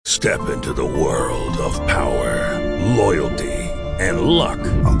Step into the world of power, loyalty, and luck.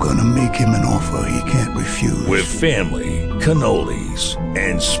 I'm gonna make him an offer he can't refuse. With family, cannolis,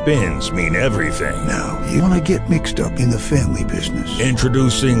 and spins mean everything. Now, you wanna get mixed up in the family business.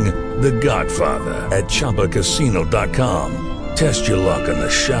 Introducing The Godfather at ChumbaCasino.com. Test your luck in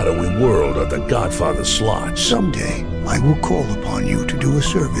the shadowy world of The Godfather slot. Someday, I will call upon you to do a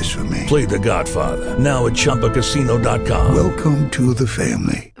service for me. Play The Godfather now at ChumbaCasino.com. Welcome to the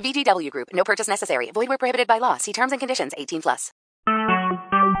family. VGW Group. No purchase necessary. Void where prohibited by law. See terms and conditions. 18+.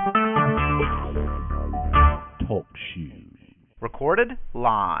 Talk shoes. Recorded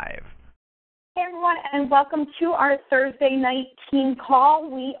live. Hey everyone, and welcome to our Thursday night team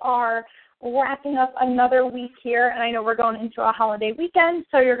call. We are wrapping up another week here, and I know we're going into a holiday weekend,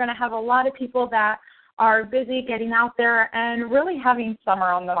 so you're going to have a lot of people that are busy getting out there and really having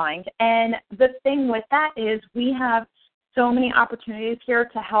summer on the mind. And the thing with that is we have so many opportunities here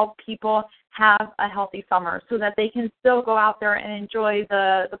to help people have a healthy summer so that they can still go out there and enjoy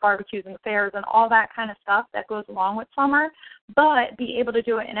the barbecues and fairs and all that kind of stuff that goes along with summer, but be able to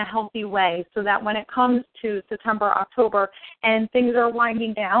do it in a healthy way so that when it comes to September, October, and things are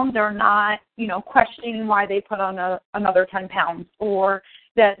winding down, they're not, questioning why they put on another 10 pounds or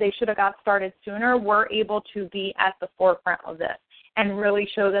that they should have got started sooner. We're able to be at the forefront of this and really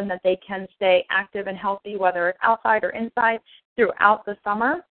show them that they can stay active and healthy, whether it's outside or inside, throughout the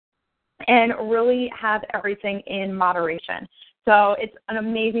summer, and really have everything in moderation. So it's an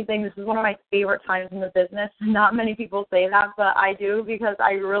amazing thing. This is one of my favorite times in the business. Not many people say that, but I do, because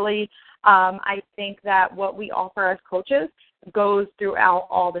I really I think that what we offer as coaches goes throughout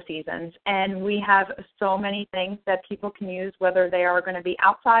all the seasons. And we have so many things that people can use, whether they are going to be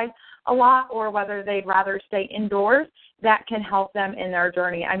outside a lot or whether they'd rather stay indoors, that can help them in their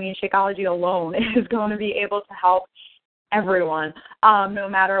journey. I mean, Shakeology alone is going to be able to help everyone, no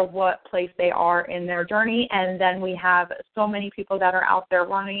matter what place they are in their journey. And then we have so many people that are out there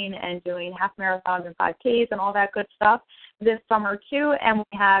running and doing half marathons and 5Ks and all that good stuff this summer too. And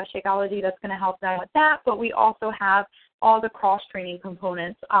we have Shakeology that's going to help them with that. But we also have all the cross-training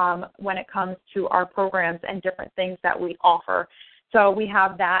components when it comes to our programs and different things that we offer. So we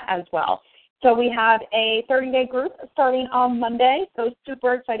have that as well. So we have a 30-day group starting on Monday. So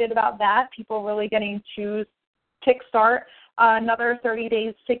super excited about that. People really getting to kickstart another 30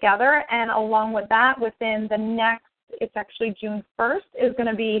 days together. And along with that, within the next, it's actually June 1st, is going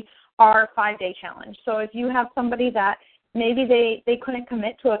to be our 5-day challenge. So if you have somebody that maybe they couldn't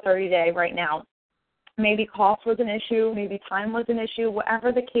commit to a 30-day right now, maybe cost was an issue, maybe time was an issue,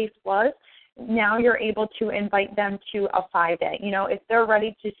 whatever the case was, now you're able to invite them to a 5-day. If they're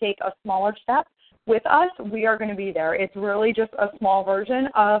ready to take a smaller step with us, we are going to be there. It's really just a small version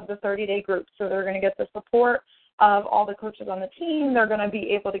of the 30-day group. So they're going to get the support of all the coaches on the team. They're going to be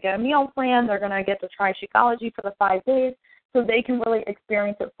able to get a meal plan. They're going to get to try Shakeology for the 5 days so they can really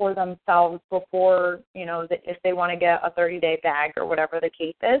experience it for themselves before, if they want to get a 30-day bag or whatever the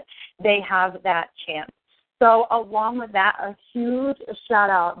case is, they have that chance. So along with that, a huge shout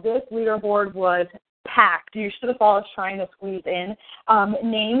out. This leaderboard was packed. You should have saw us trying to squeeze in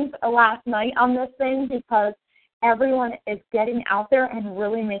names last night on this thing, because everyone is getting out there and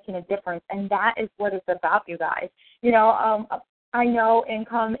really making a difference, and that is what it's about, you guys. I know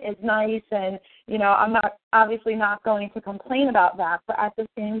income is nice, and, I'm obviously not going to complain about that, but at the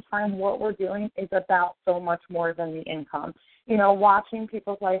same time, what we're doing is about so much more than the income. Watching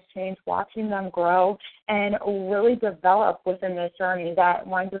people's lives change, watching them grow, and really develop within this journey that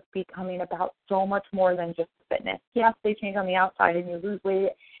winds up becoming about so much more than just fitness. Yes, they change on the outside and you lose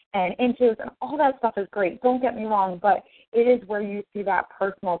weight and inches, and all that stuff is great. Don't get me wrong, but it is where you see that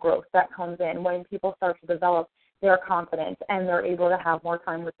personal growth that comes in when people start to develop their confidence and they're able to have more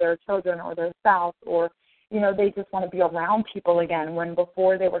time with their children or their spouse, or, they just want to be around people again when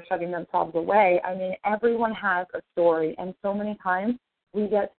before they were shutting themselves away. I mean, everyone has a story, and so many times we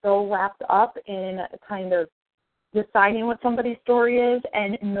get so wrapped up in kind of deciding what somebody's story is,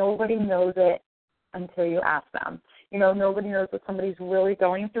 and nobody knows it until you ask them. Nobody knows what somebody's really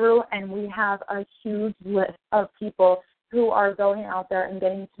going through, and we have a huge list of people who are going out there and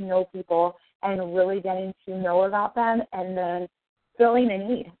getting to know people and really getting to know about them and then filling a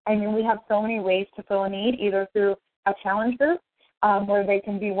need. I mean, we have so many ways to fill a need, either through a challenge group where they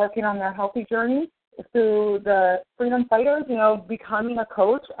can be working on their healthy journey, through the Freedom Fighters, becoming a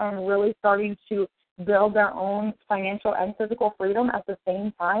coach and really starting to build their own financial and physical freedom at the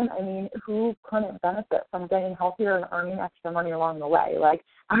same time. I mean, who couldn't benefit from getting healthier and earning extra money along the way? Like,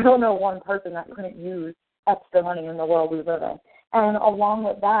 I don't know one person that couldn't use extra money in the world we live in. And along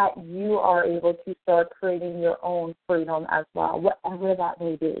with that, you are able to start creating your own freedom as well, whatever that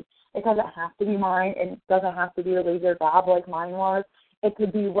may be. It doesn't have to be mine. It doesn't have to be a laser job like mine was. It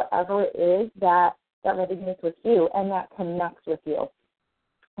could be whatever it is that resonates with you and that connects with you.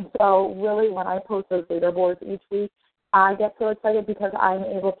 And so really when I post those leaderboards each week, I get so excited because I'm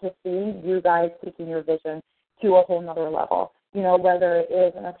able to see you guys taking your vision to a whole nother level. You know, whether it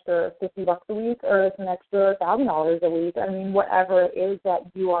is an extra $50 a week or it's an extra $1,000 a week. I mean, whatever it is that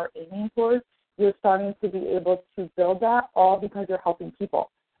you are aiming towards, you're starting to be able to build that all because you're helping people.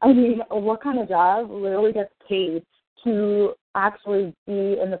 I mean, what kind of job literally gets paid to actually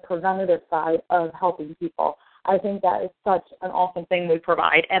be in the preventative side of helping people? I think that is such an awesome thing we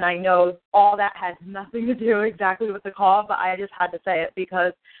provide. And I know all that has nothing to do exactly with the call, but I just had to say it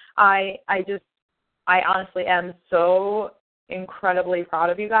because I honestly am so incredibly proud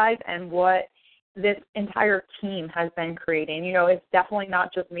of you guys and what this entire team has been creating. You know, it's definitely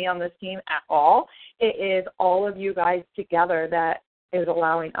not just me on this team at all. It is all of you guys together that is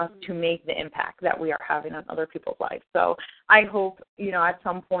allowing us to make the impact that we are having on other people's lives. So I hope, you know, at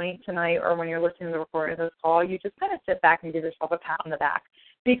some point tonight or when you're listening to the recording of this call, you just kind of sit back and give yourself a pat on the back.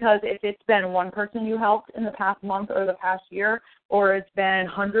 Because if it's been one person you helped in the past month or the past year, or it's been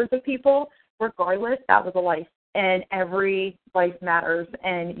hundreds of people, regardless, that was a life. And every life matters,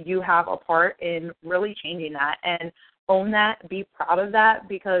 and you have a part in really changing that. And own that, be proud of that,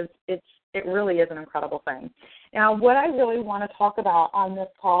 because it really is an incredible thing. Now, what I really want to talk about on this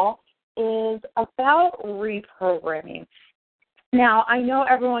call is about reprogramming. Now, I know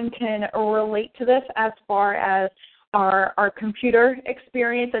everyone can relate to this as far as our computer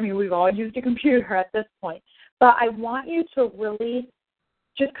experience. I mean, we've all used a computer at this point. But I want you to really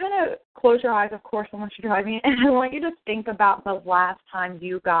just kind of close your eyes, of course, unless you're driving, and I want you to think about the last time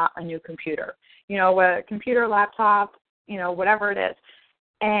you got a new computer. You know, a computer, laptop, you know, whatever it is.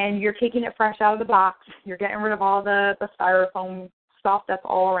 And you're taking it fresh out of the box. You're getting rid of all the styrofoam stuff that's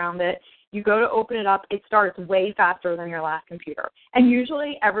all around it. You go to open it up. It starts way faster than your last computer. And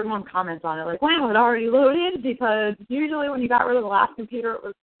usually everyone comments on it like, wow, it already loaded, because usually when you got rid of the last computer,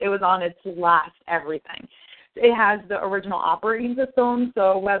 it was on its last everything. It has the original operating system,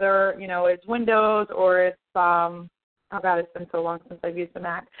 so whether, you know, it's Windows or it's, oh God, it's been so long since I've used the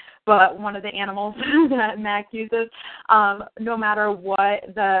Mac, but one of the animals that Mac uses, no matter what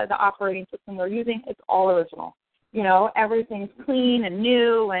the operating system they're using, it's all original. You know, everything's clean and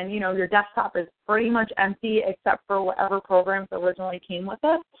new, and, you know, your desktop is pretty much empty except for whatever programs originally came with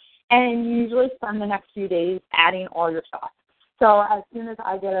it, and you usually spend the next few days adding all your stuff. So as soon as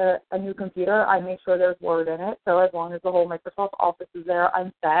I get a new computer, I make sure there's Word in it. So as long as the whole Microsoft Office is there,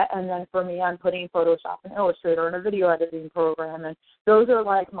 I'm set. And then for me, I'm putting Photoshop and Illustrator and a video editing program. And those are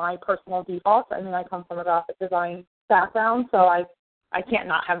like my personal defaults. I mean, I come from a graphic design background, so I can't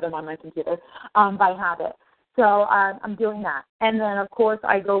not have them on my computer by habit. So I'm doing that. And then, of course,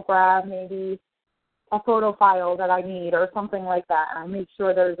 I go grab maybe a photo file that I need or something like that. And I make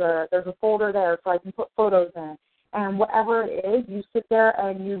sure there's a folder there so I can put photos in. And whatever it is, you sit there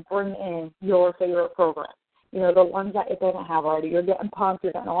and you bring in your favorite program. You know, the ones that it doesn't have already. You're getting pumped.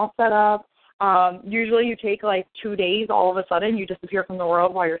 You're getting all set up. Usually you take like 2 days. All of a sudden, you disappear from the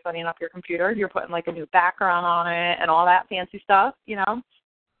world while you're setting up your computer. You're putting like a new background on it and all that fancy stuff, you know.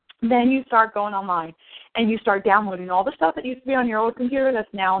 Then you start going online and you start downloading all the stuff that used to be on your old computer that's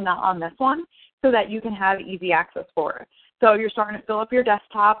now not on this one so that you can have easy access for it. So you're starting to fill up your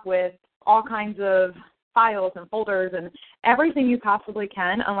desktop with all kinds of files and folders and everything you possibly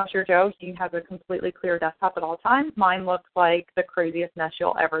can, unless you're Joe, he has a completely clear desktop at all times. Mine looks like the craziest mess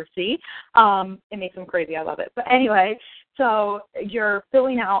you'll ever see. It makes him crazy. I love it. But anyway, so you're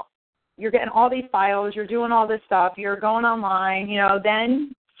filling out, you're getting all these files, you're doing all this stuff, you're going online, you know,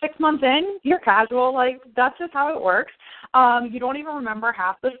 then 6 months in, you're casual. Like, that's just how it works. You don't even remember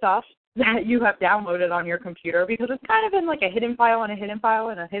half the stuff that you have downloaded on your computer because it's kind of in like a hidden file and a hidden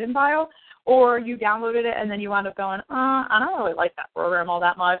file and a hidden file. Or you downloaded it and then you wound up going, I don't really like that program all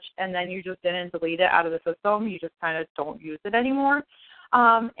that much, and then you just didn't delete it out of the system. You just kind of don't use it anymore.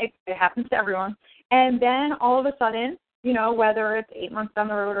 It happens to everyone. And then all of a sudden, you know, whether it's 8 months down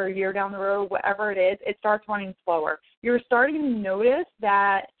the road or a year down the road, whatever it is, it starts running slower. You're starting to notice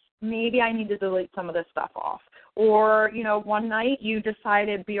that maybe I need to delete some of this stuff off. Or, you know, one night you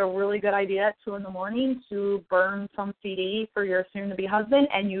decided it'd be a really good idea at 2 a.m. to burn some CD for your soon-to-be husband,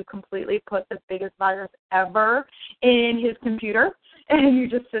 and you completely put the biggest virus ever in his computer, and you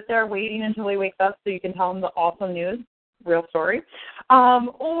just sit there waiting until he wakes up so you can tell him the awesome news. real story.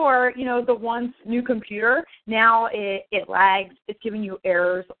 Or, the once new computer, now it lags. It's giving you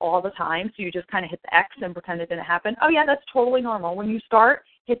errors all the time, so you just kind of hit the X and pretend it didn't happen. Oh, yeah, that's totally normal. When you start,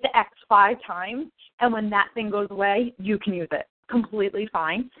 hit the X 5 times, and when that thing goes away, you can use it. Completely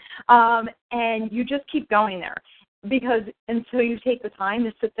fine. And you just keep going there. Because until you take the time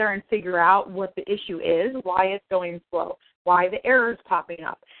to sit there and figure out what the issue is, why it's going slow, why the error is popping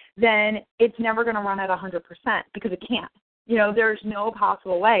up, then it's never going to run at 100% because it can't. There's no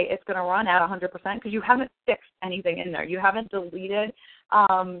possible way it's going to run at 100% because you haven't fixed anything in there. You haven't deleted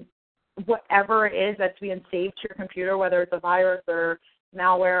whatever it is that's being saved to your computer, whether it's a virus or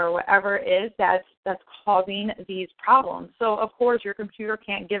malware or whatever it is that's causing these problems. So, of course, your computer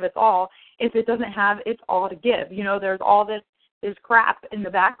can't give its all if it doesn't have its all to give. There's all this crap in the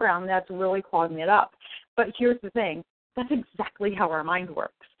background that's really clogging it up. But here's the thing. That's exactly how our mind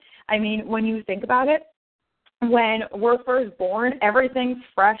works. I mean, when you think about it, when we're first born, everything's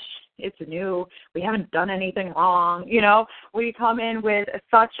fresh. It's new. We haven't done anything wrong. We come in with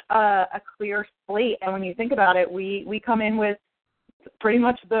such a clear slate. And when you think about it, we come in with pretty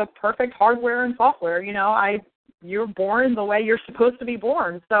much the perfect hardware and software. You're born the way you're supposed to be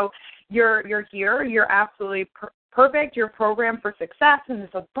born. So you're here. You're absolutely perfect. You're programmed for success in this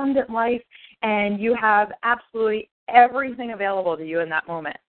abundant life, and you have absolutely everything available to you in that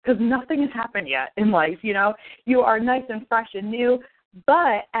moment because nothing has happened yet in life. You are nice and fresh and new,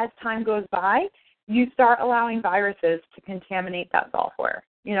 but as time goes by, you start allowing viruses to contaminate that software.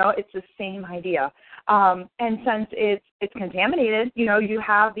 It's the same idea. And since it's contaminated, you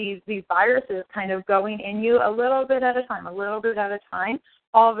have these viruses kind of going in you a little bit at a time.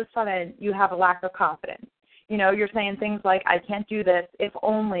 All of a sudden, you have a lack of confidence. You're saying things like, I can't do this, if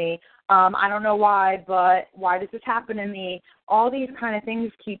only, I don't know why, but why does this happen to me? All these kind of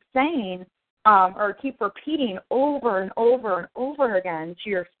things keep saying or keep repeating over and over and over again to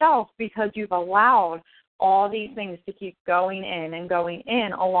yourself because you've allowed all these things to keep going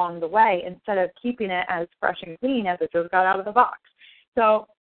in along the way instead of keeping it as fresh and clean as it just got out of the box. So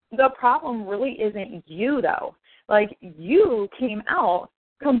the problem really isn't you, though. Like, you came out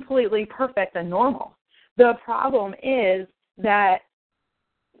completely perfect and normal. The problem is that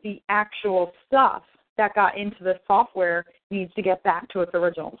the actual stuff that got into the software needs to get back to its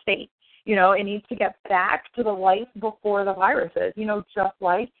original state. It needs to get back to the life before the viruses, just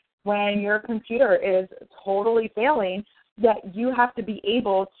like when your computer is totally failing, that you have to be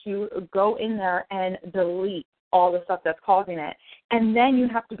able to go in there and delete all the stuff that's causing it. And then you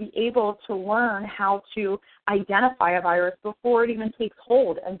have to be able to learn how to identify a virus before it even takes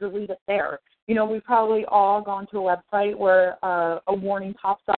hold and delete it there. We've probably all gone to a website where a warning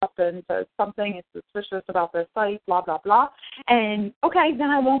pops up and says something is suspicious about this site, blah, blah, blah. And, okay, then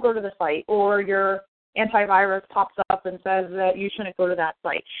I won't go to the site. Or your antivirus pops up and says that you shouldn't go to that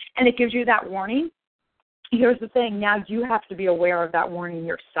site. And it gives you that warning. Here's the thing. Now you have to be aware of that warning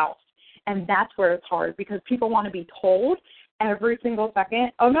yourself. And that's where it's hard because people want to be told every single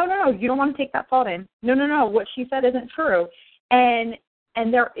second, oh, no, you don't want to take that thought in. No, what she said isn't true. And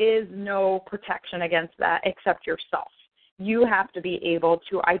there is no protection against that except yourself. You have to be able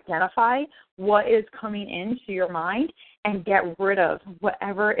to identify what is coming into your mind and get rid of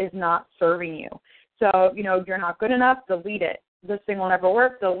whatever is not serving you. So, you're not good enough, delete it. This thing will never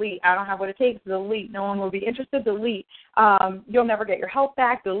work, delete. I don't have what it takes, delete. No one will be interested, delete. You'll never get your health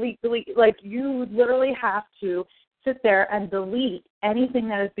back, delete. Like, you literally have to sit there and delete anything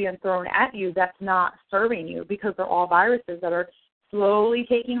that is being thrown at you that's not serving you because they're all viruses that are slowly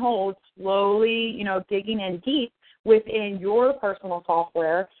taking hold, slowly, digging in deep within your personal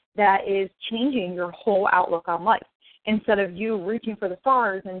software that is changing your whole outlook on life. Instead of you reaching for the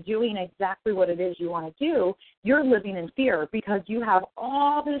stars and doing exactly what it is you want to do, you're living in fear because you have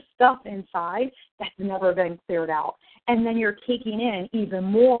all this stuff inside that's never been cleared out. And then you're taking in even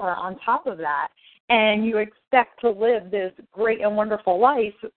more on top of that. And you expect to live this great and wonderful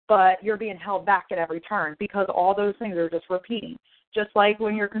life, but you're being held back at every turn because all those things are just repeating. Just like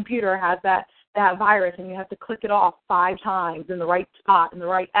when your computer has that virus and you have to click it off 5 times in the right spot, in the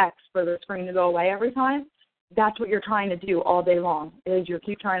right X for the screen to go away every time. That's what you're trying to do all day long, is you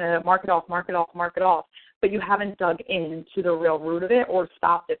keep trying to mark it off, but you haven't dug into the real root of it or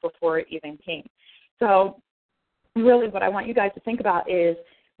stopped it before it even came. So really what I want you guys to think about is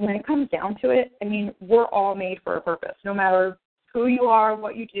when it comes down to it, I mean, we're all made for a purpose. No matter who you are,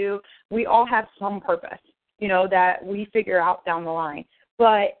 what you do, we all have some purpose, that we figure out down the line.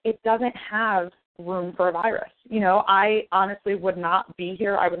 But it doesn't have room for a virus. I honestly would not be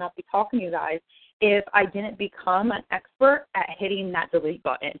here. I would not be talking to you guys if I didn't become an expert at hitting that delete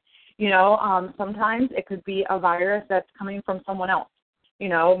button. Sometimes it could be a virus that's coming from someone else.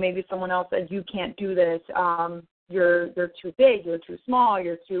 Maybe someone else says, you can't do this. You're too big, you're too small,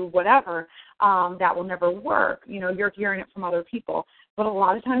 you're too whatever. That will never work. You're hearing it from other people. But a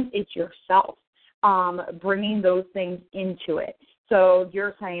lot of times it's yourself bringing those things into it. So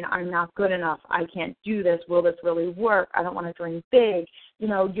you're saying, I'm not good enough. I can't do this. Will this really work? I don't want to dream big.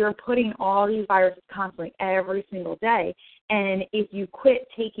 You're putting all these viruses constantly every single day. And if you quit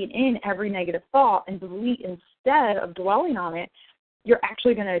taking in every negative thought and delete instead of dwelling on it, you're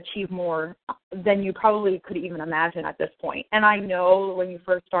actually going to achieve more than you probably could even imagine at this point. And I know when you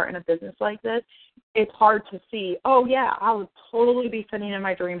first start in a business like this, it's hard to see, oh, yeah, I would totally be sitting in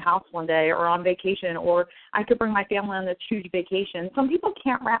my dream house one day or on vacation, or I could bring my family on this huge vacation. Some people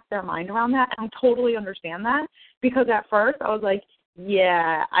can't wrap their mind around that, and I totally understand that, because at first I was like,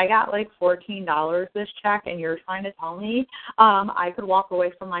 yeah, I got like $14 this check, and you're trying to tell me I could walk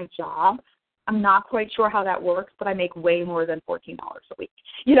away from my job. I'm not quite sure how that works, but I make way more than $14 a week.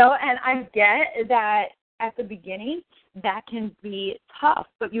 And I get that at the beginning that can be tough,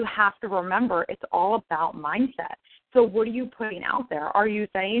 but you have to remember it's all about mindset. So what are you putting out there? Are you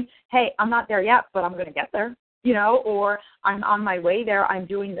saying, hey, I'm not there yet, but I'm going to get there, or I'm on my way there, I'm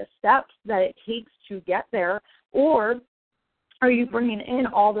doing the steps that it takes to get there, or are you bringing in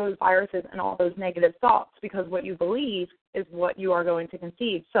all those viruses and all those negative thoughts? Because what you believe is what you are going to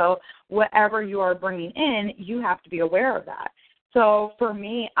conceive. So whatever you are bringing in, you have to be aware of that. So for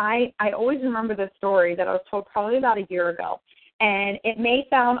me, I always remember this story that I was told probably about a year ago. And it may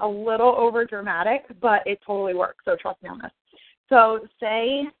sound a little over dramatic, but it totally works. So trust me on this. So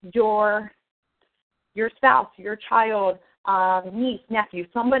say your spouse, your child, niece, nephew,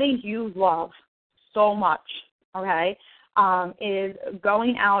 somebody you love so much, okay, is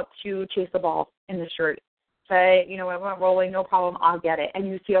going out to chase a ball in the street. Say, it went rolling, no problem, I'll get it. And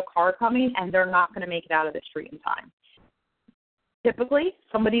you see a car coming, and they're not going to make it out of the street in time. Typically,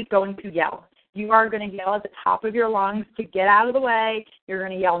 somebody's going to yell. You are going to yell at the top of your lungs to get out of the way. You're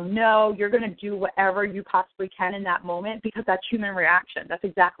going to yell no. You're going to do whatever you possibly can in that moment, because that's human reaction. That's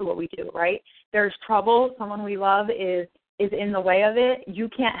exactly what we do, right? There's trouble. Someone we love is in the way of it. You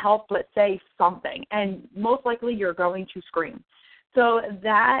can't help but say something, and most likely you're going to scream. So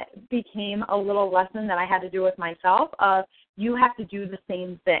that became a little lesson that I had to do with myself of you have to do the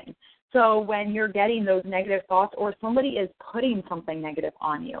same thing. So when you're getting those negative thoughts, or somebody is putting something negative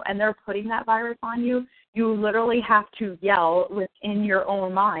on you and they're putting that virus on you, you literally have to yell within your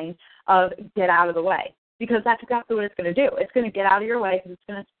own mind of get out of the way, because that's exactly what it's going to do. It's going to get out of your way because it's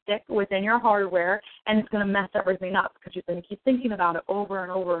going to stick within your hardware, and it's going to mess everything up because you're going to keep thinking about it over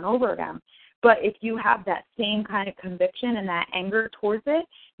and over and over again. But if you have that same kind of conviction and that anger towards it,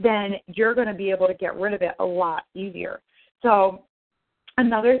 then you're going to be able to get rid of it a lot easier. So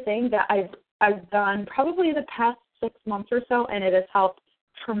another thing that I've done probably the past 6 months or so, and it has helped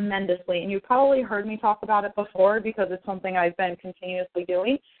tremendously, and you probably heard me talk about it before because it's something I've been continuously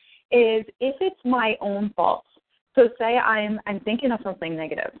doing, is if it's my own faults. So say I'm thinking of something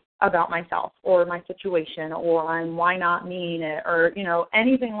negative about myself or my situation, or I'm why not mean it, or,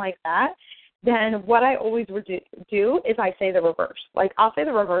 anything like that, then what I always would do is I say the reverse. Like, I'll say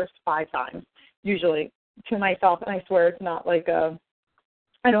the reverse 5 times, usually, to myself, and I swear it's not like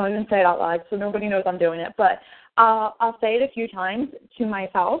I don't even say it out loud, so nobody knows I'm doing it, but I'll say it a few times to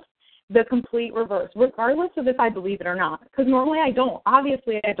myself, the complete reverse, regardless of if I believe it or not, because normally I don't.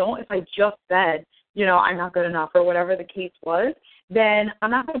 Obviously I don't. If I just said, I'm not good enough, or whatever the case was, then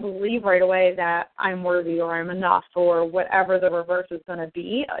I'm not going to believe right away that I'm worthy or I'm enough or whatever the reverse is going to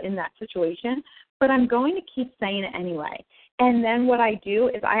be in that situation, but I'm going to keep saying it anyway. And then what I do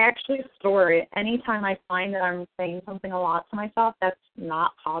is I actually store it. Anytime I find that I'm saying something a lot to myself that's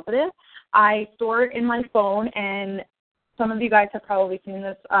not positive, I store it in my phone, and some of you guys have probably seen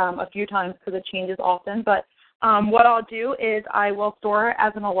this a few times because it changes often, but what I'll do is I will store it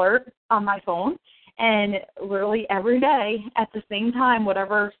as an alert on my phone. And literally every day at the same time,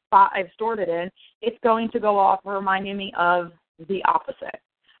 whatever spot I've stored it in, it's going to go off reminding me of the opposite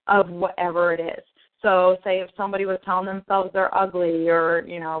of whatever it is. So say if somebody was telling themselves they're ugly, or,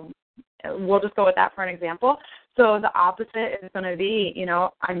 we'll just go with that for an example. So the opposite is going to be,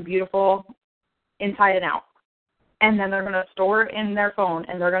 I'm beautiful inside and out. And then they're going to store it in their phone,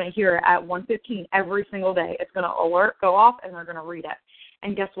 and they're going to hear it at 1:15 every single day. It's going to alert, go off, and they're going to read it.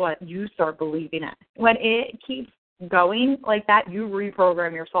 And guess what? You start believing it. When it keeps going like that, you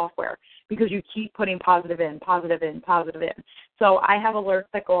reprogram your software because you keep putting positive in, positive in, positive in. So I have alerts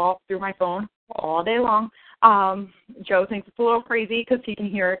that go off through my phone all day long. Joe thinks it's a little crazy because he can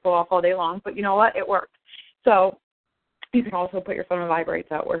hear it go off all day long, but you know what? It works. So You can also put your phone on vibrate.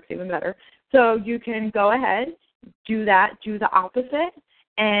 That works even better. So you can go ahead, do that, do the opposite,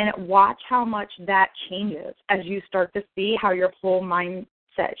 and watch how much that changes as you start to see how your whole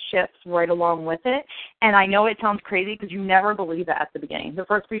mindset shifts right along with it. And I know it sounds crazy because you never believe it at the beginning. The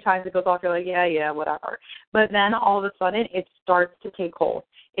first few times it goes off, you're like, yeah, whatever. But then all of a sudden it starts to take hold.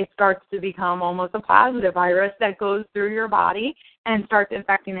 It starts to become almost a positive virus that goes through your body and starts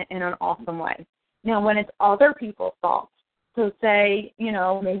infecting it in an awesome way. Now, when it's other people's thoughts, so say,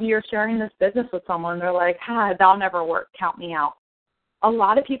 maybe you're sharing this business with someone, they're like, that'll never work, count me out. A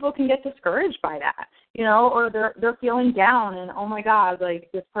lot of people can get discouraged by that, or they're feeling down and, oh my God, like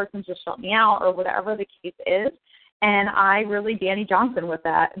this person just shut me out or whatever the case is. And I really Danny Johnson with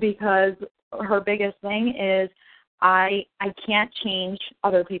that because her biggest thing is I can't change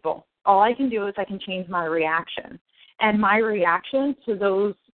other people. All I can do is I can change my reaction. And my reaction to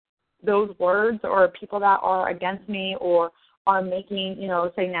those words or people that are against me or are making,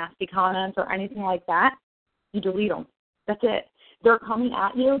 say nasty comments or anything like that, you delete them. That's it. They're coming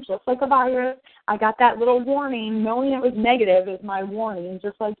at you just like a virus. I got that little warning. Knowing it was negative is my warning,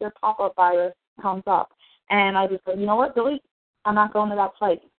 just like your pop-up virus comes up. And I just said, you know what, Billy? I'm not going to that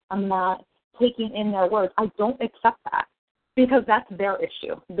site. I'm not taking in their words. I don't accept that because that's their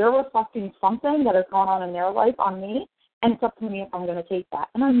issue. They're reflecting something that has gone on in their life on me, and it's up to me if I'm going to take that.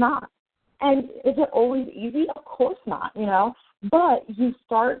 And I'm not. And is it always easy? Of course not, But you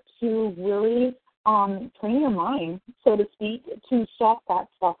start to really train your mind, so to speak, to shut that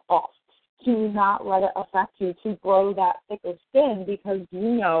stuff off, to not let it affect you, to grow that thicker skin because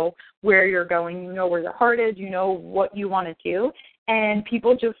you know where you're going, you know where your heart is, you know what you want to do, and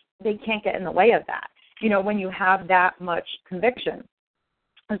people they can't get in the way of that, when you have that much conviction.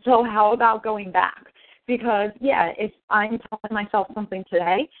 And so how about going back? Because, if I'm telling myself something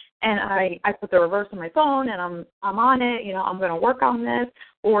today and I put the reverse on my phone and I'm on it, I'm going to work on this,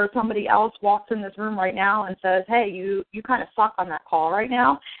 or somebody else walks in this room right now and says, hey, you kind of suck on that call right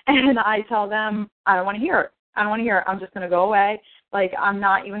now, and I tell them, I don't want to hear it. I'm just going to go away. Like, I'm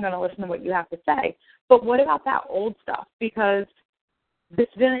not even going to listen to what you have to say. But what about that old stuff? Because this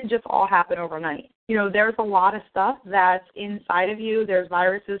didn't just all happen overnight. There's a lot of stuff that's inside of you. There's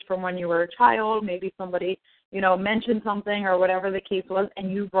viruses from when you were a child. Maybe somebody, mentioned something or whatever the case was, and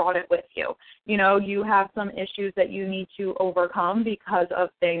you brought it with you. You have some issues that you need to overcome because of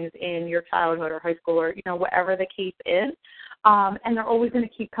things in your childhood or high school or, whatever the case is. And they're always going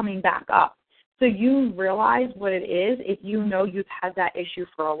to keep coming back up. So you realize what it is if you've had that issue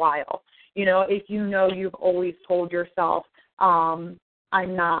for a while. If you've always told yourself, I'm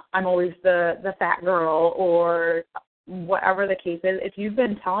always the fat girl or whatever the case is. If you've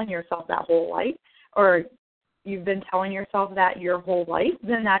been telling yourself that whole life or you've been telling yourself that your whole life,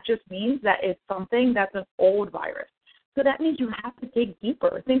 then that just means that it's something that's an old virus. So that means you have to dig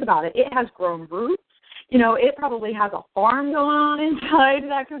deeper. Think about it. It has grown roots. It probably has a farm going on inside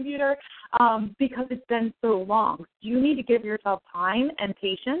that computer because it's been so long. You need to give yourself time and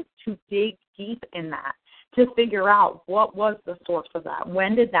patience to dig deep in that, to figure out what was the source of that.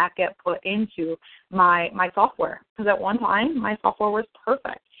 When did that get put into my software? Because at one time, my software was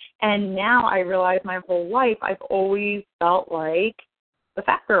perfect. And now I realize my whole life I've always felt like the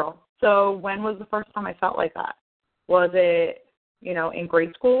fat girl. So when was the first time I felt like that? Was it, in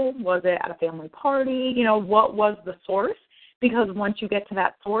grade school? Was it at a family party? What was the source? Because once you get to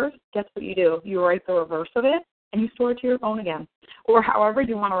that source, guess what you do? You write the reverse of it, and you store it to your phone again. Or however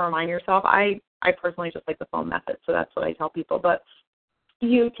you want to remind yourself. I personally just like the phone method, so that's what I tell people. But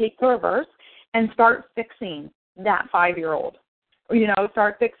you take the reverse and start fixing that 5-year-old.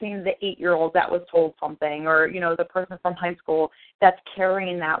 Start fixing the 8-year-old that was told something, or, the person from high school that's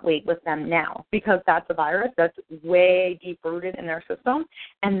carrying that weight with them now, because that's a virus that's way deep-rooted in their system,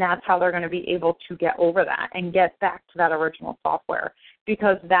 and that's how they're going to be able to get over that and get back to that original software,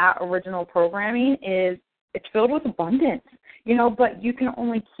 because that original programming it's filled with abundance, but you can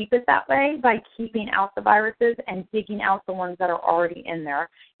only keep it that way by keeping out the viruses and digging out the ones that are already in there,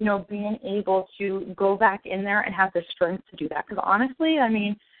 being able to go back in there and have the strength to do that. Because honestly,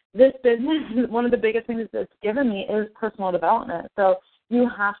 this business, one of the biggest things it's given me is personal development. So you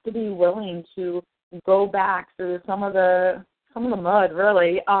have to be willing to go back through some of the mud,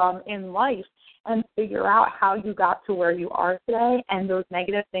 really, in life and figure out how you got to where you are today, and those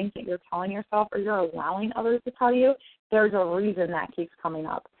negative things that you're telling yourself or you're allowing others to tell you, there's a reason that keeps coming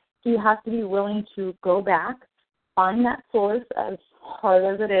up. So you have to be willing to go back, find that source, as hard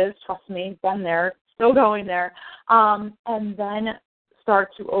as it is, trust me, been there, still going there, and then start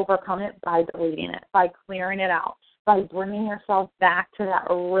to overcome it by deleting it, by clearing it out, by bringing yourself back to that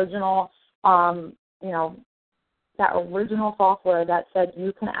original, that original software that said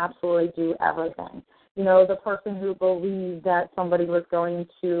you can absolutely do everything. You know, the person who believed that somebody was going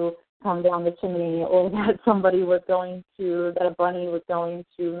to come down the chimney, or that that a bunny was going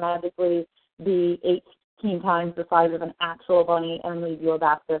to magically be 18 times the size of an actual bunny and leave you a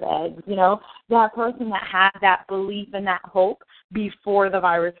basket of eggs. You know, that person that had that belief and that hope before the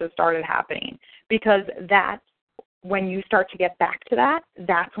viruses started happening, because that's when you start to get back to that,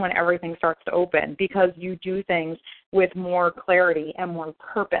 that's when everything starts to open, because you do things with more clarity and more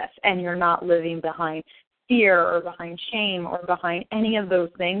purpose, and you're not living behind fear or behind shame or behind any of those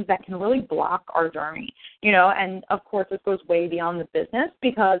things that can really block our journey, you know. And of course, this goes way beyond the business,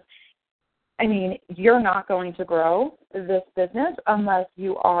 because I mean, you're not going to grow this business unless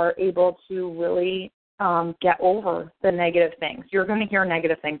you are able to really get over the negative things. You're going to hear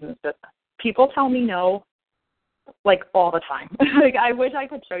negative things in this business. People tell me no, like, all the time. Like, I wish I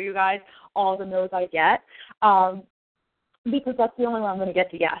could show you guys all the no's I get, because that's the only way I'm going to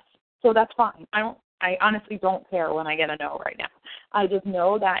get to yes. So that's fine. I honestly don't care when I get a no right now. I just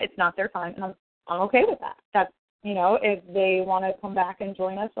know that it's not their time, and I'm okay with that. That's, you know, if they want to come back and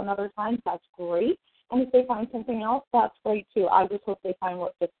join us another time, that's great. And if they find something else, that's great too. I just hope they find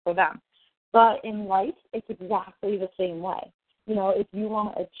what fits for them. But in life, it's exactly the same way. You know, if you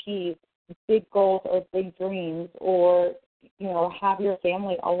want to achieve big goals or big dreams, or, you know, have your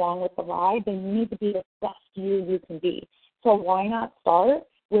family along with the ride, then you need to be the best you can be. So why not start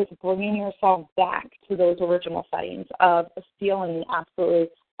with bringing yourself back to those original settings of feeling absolutely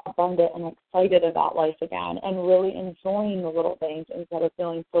abundant and excited about life again, and really enjoying the little things instead of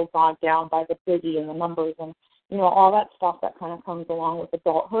feeling so bogged down by the busy and the numbers and, you know, all that stuff that kind of comes along with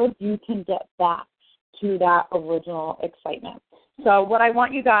adulthood. You can get back to that original excitement. So what I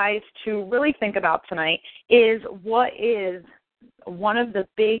want you guys to really think about tonight is, what is one of the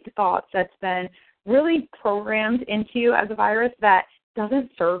big thoughts that's been really programmed into you as a virus that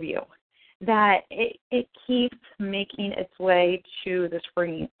doesn't serve you, that it keeps making its way to the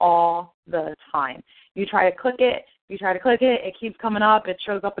screen all the time. You try to click it, it keeps coming up, it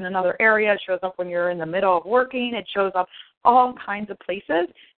shows up in another area, it shows up when you're in the middle of working, it shows up all kinds of places,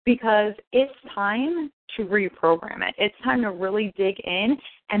 because it's time to reprogram it. It's time to really dig in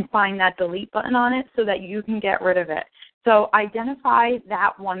and find that delete button on it so that you can get rid of it. So identify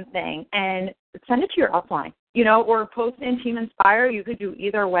that one thing and send it to your upline, you know, or post in Team Inspire. You could do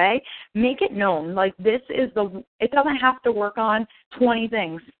either way. Make it known. Like, it doesn't have to work on 20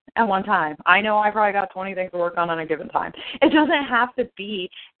 things at one time. I know I probably got 20 things to work on a given time. It doesn't have to be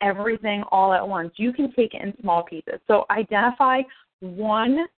everything all at once. You can take it in small pieces. So identify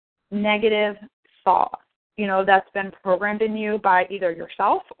one negative thought, you know, that's been programmed in you by either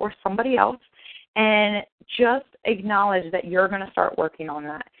yourself or somebody else, and just acknowledge that you're going to start working on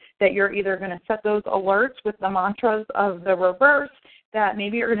that you're either going to set those alerts with the mantras of the reverse, that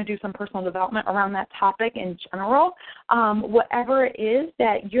maybe you're going to do some personal development around that topic in general, whatever it is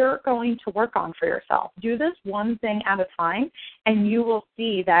that you're going to work on for yourself. Do this one thing at a time, and you will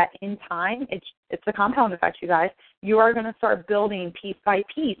see that in time, it's a compound effect, you guys. You are going to start building piece by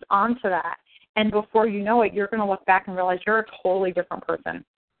piece onto that. And before you know it, you're going to look back and realize you're a totally different person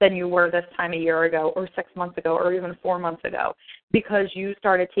than you were this time a year ago, or 6 months ago, or even 4 months ago, because you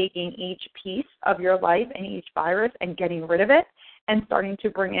started taking each piece of your life and each virus and getting rid of it and starting to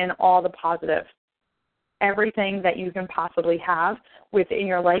bring in all the positive, everything that you can possibly have within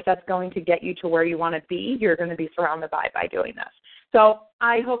your life that's going to get you to where you want to be. You're going to be surrounded by doing this. So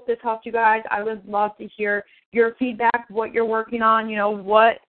I hope this helped you guys. I would love to hear your feedback, what you're working on, you know,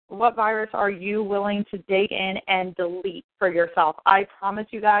 what virus are you willing to dig in and delete for yourself? I promise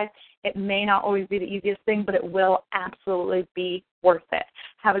you guys, it may not always be the easiest thing, but it will absolutely be worth it.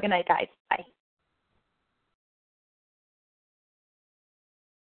 Have a good night, guys. Bye.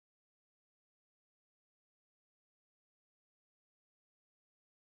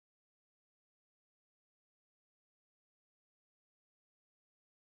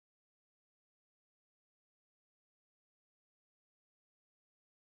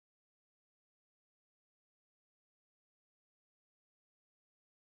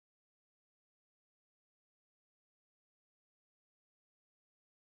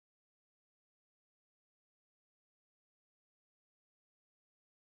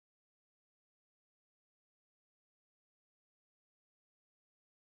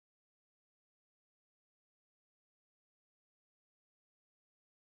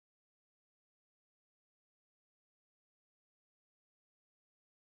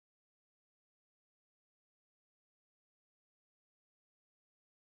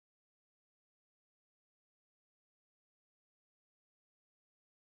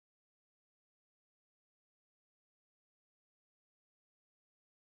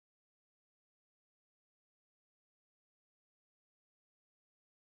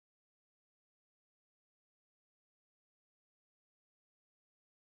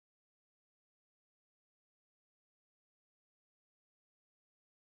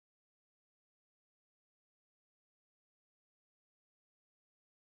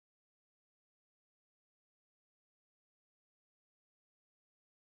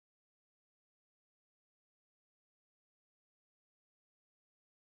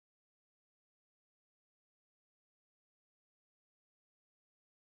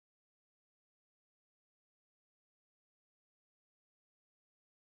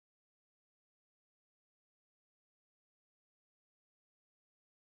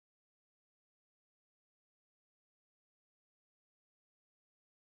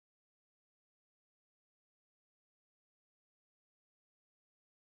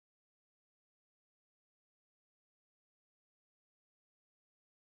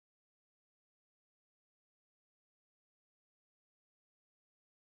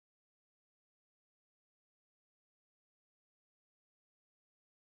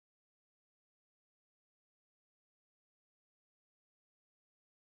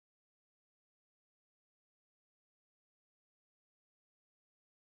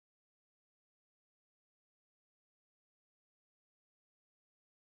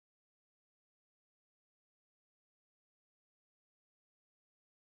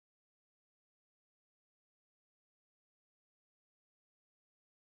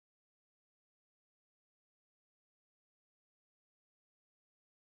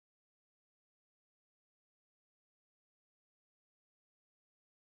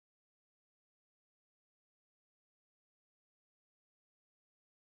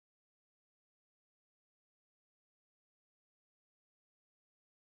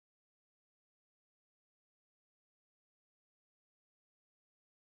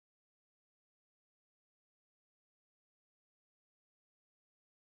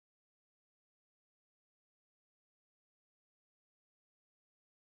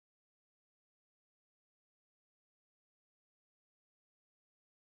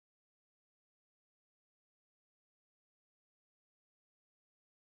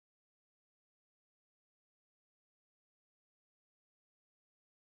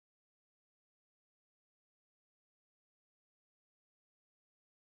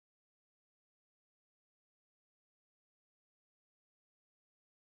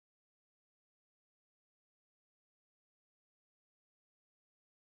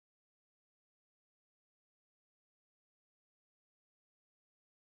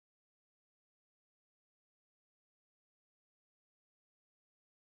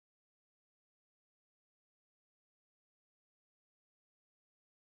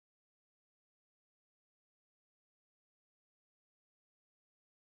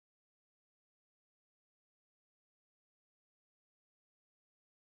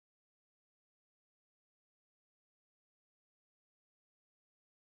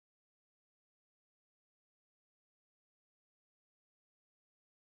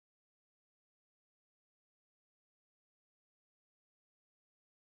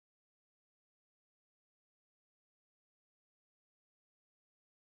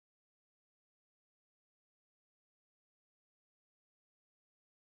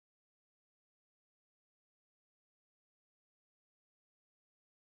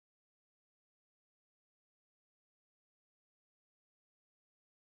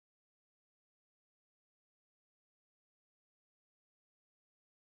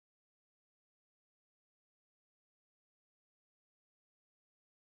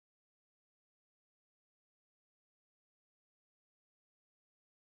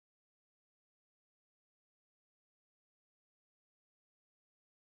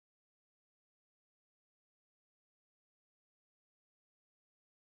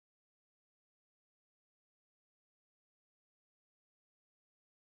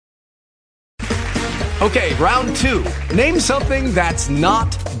 Okay, round two. Name something that's not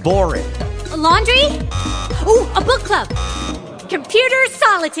boring. A laundry? Ooh, a book club. Computer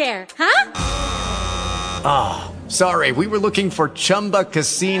solitaire, huh? Ah, sorry, we were looking for Chumba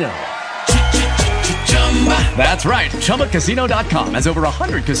Casino. That's right, ChumbaCasino.com has over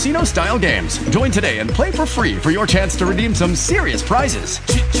 100 casino-style games. Join today and play for free for your chance to redeem some serious prizes.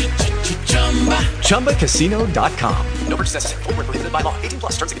 ChumbaCasino.com. No purchase necessary. Void where prohibited by law. 18+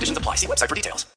 terms and conditions apply. See website for details.